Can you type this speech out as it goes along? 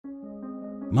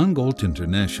Mangold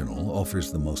International offers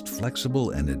the most flexible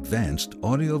and advanced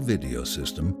audio-video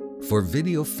system for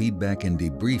video feedback and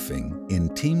debriefing in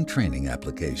team training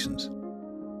applications.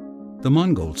 The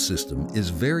Mangold system is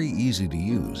very easy to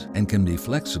use and can be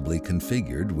flexibly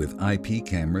configured with IP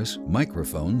cameras,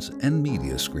 microphones, and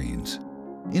media screens.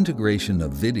 Integration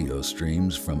of video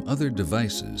streams from other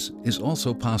devices is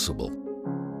also possible.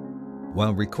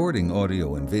 While recording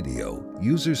audio and video,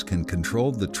 users can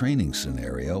control the training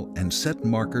scenario and set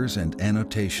markers and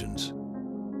annotations.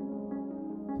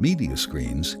 Media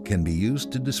screens can be used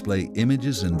to display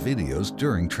images and videos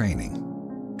during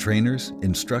training. Trainers,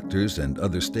 instructors, and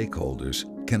other stakeholders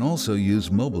can also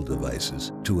use mobile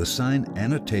devices to assign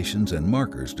annotations and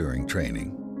markers during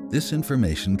training. This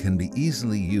information can be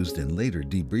easily used in later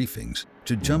debriefings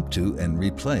to jump to and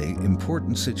replay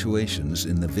important situations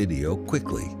in the video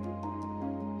quickly.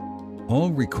 All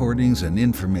recordings and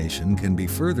information can be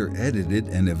further edited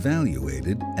and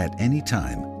evaluated at any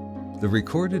time. The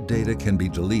recorded data can be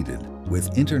deleted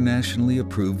with internationally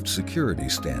approved security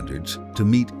standards to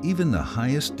meet even the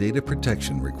highest data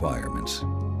protection requirements.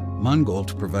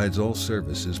 Mangold provides all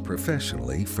services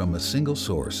professionally from a single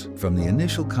source, from the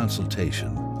initial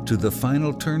consultation to the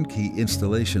final turnkey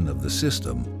installation of the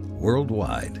system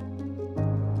worldwide.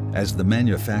 As the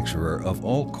manufacturer of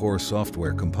all core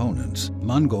software components,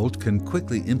 Mangold can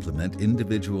quickly implement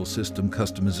individual system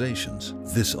customizations.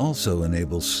 This also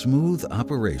enables smooth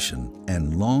operation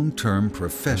and long-term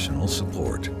professional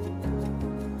support.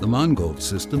 The Mangold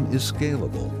system is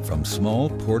scalable from small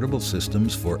portable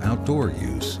systems for outdoor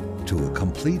use to a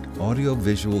complete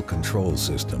audio-visual control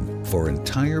system for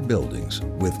entire buildings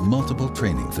with multiple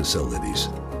training facilities.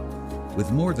 With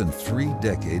more than 3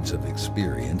 decades of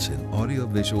experience in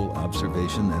audiovisual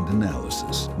observation and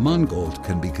analysis, Mangold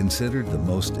can be considered the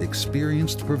most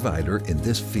experienced provider in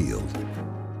this field.